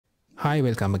Hi,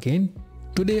 welcome again.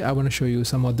 Today I want to show you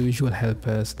some of the visual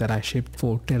helpers that I shipped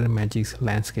for TerrainMagic's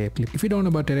Landscape Clip. If you don't know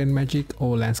about TerrainMagic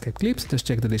or Landscape Clips, just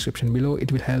check the description below.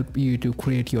 It will help you to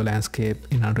create your landscape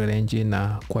in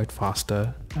UnrealEngine quite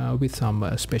faster with some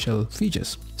special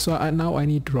features. So now I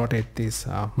need to rotate this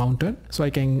mountain, so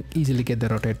I can easily get the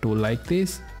rotate tool like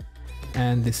this,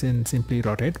 and this in simply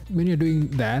rotate. When you're doing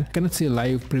that, you cannot see a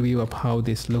live preview of how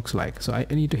this looks like, so I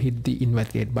need to hit the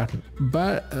invalidate button,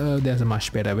 but there's a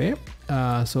much better way.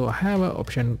 So I have an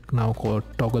option now called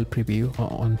toggle preview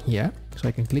on here, so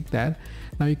I can click that.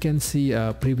 Now you can see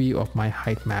a preview of my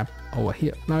height map over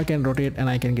here. Now I can rotate and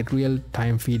I can get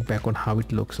real-time feedback on how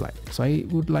it looks like. So I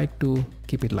would like to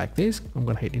keep it like this. I'm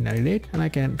gonna hit invalidate and I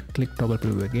can click toggle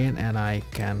preview again, and I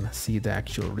can see the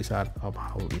actual result of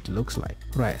how it looks like.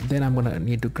 Right, then I'm gonna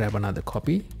need to grab another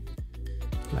copy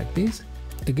like this.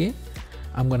 Again,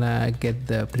 I'm gonna get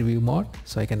the preview mode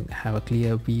so I can have a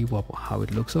clear view of how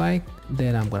it looks like.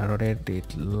 Then I'm gonna rotate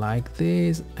it like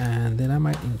this, and then I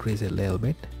might increase it a little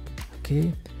bit.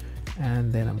 Okay,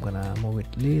 and then I'm gonna move it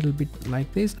a little bit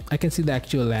like this. I can see the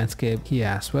actual landscape here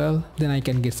as well. Then I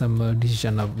can get some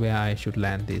decision of where I should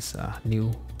land this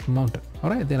new mountain.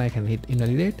 Alright, then I can hit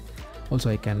invalidate. Also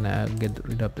I can get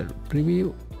rid of the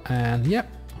preview, and yeah,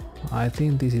 I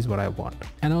think this is what I want.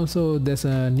 And also there's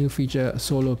a new feature,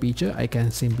 solo feature. I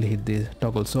can simply hit this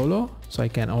toggle solo, so I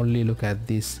can only look at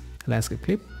this landscape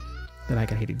clip. Then I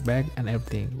can hit it back and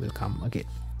everything will come again.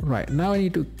 Right, now I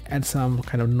need to add some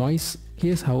kind of noise.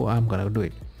 Here's how I'm gonna do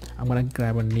it. I'm gonna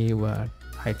grab a new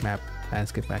height map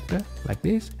landscape factor like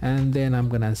this, and then I'm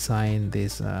gonna assign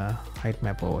this height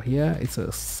map over here. It's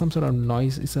some sort of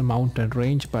noise. It's a mountain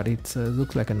range, but it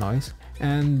looks like a noise.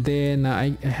 And then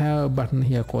I have a button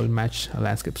here called match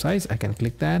landscape size. I can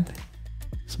click that.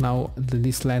 So now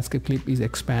this landscape clip is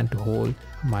expand to hold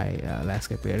my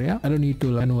landscape area. I don't need to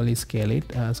manually scale it,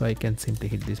 so I can simply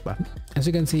hit this button. As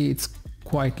you can see, it's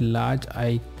quite large.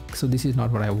 So this is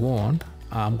not what I want.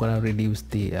 I'm gonna reduce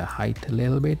the height a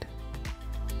little bit.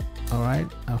 All right,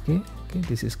 okay,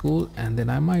 this is cool. And then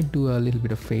I might do a little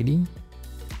bit of fading.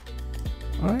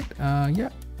 All right, yeah.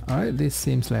 Alright, this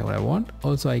seems like what I want.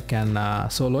 Also I can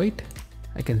solo it.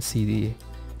 I can see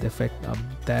the effect of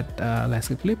that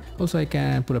landscape clip. Also I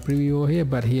can put a preview over here,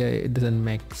 but here it doesn't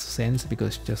make sense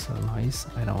because it's just a noise.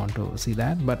 I don't want to see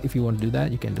that, but if you want to do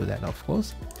that, you can do that, of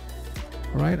course.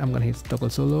 Alright, I'm gonna hit toggle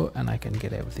solo and I can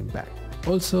get everything back.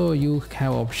 Also you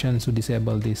have options to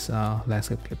disable this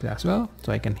landscape clip as well,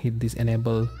 so I can hit this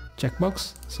enable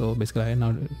checkbox. So basically I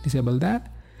now disable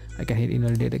that. I can hit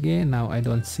invalidate again. Now I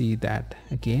don't see that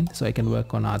again, so I can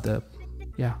work on other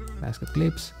landscape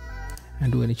clips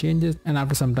and do any changes. And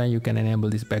after some time you can enable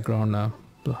this background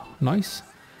noise.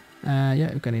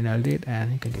 You can invalidate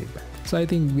and you can get it back. So I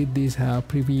think with this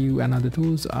preview and other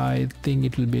tools, I think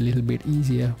it will be a little bit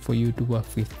easier for you to work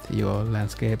with your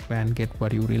landscape and get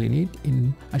what you really need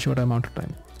in a short amount of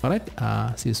time.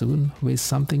 Alright, see you soon with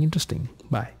something interesting.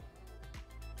 Bye.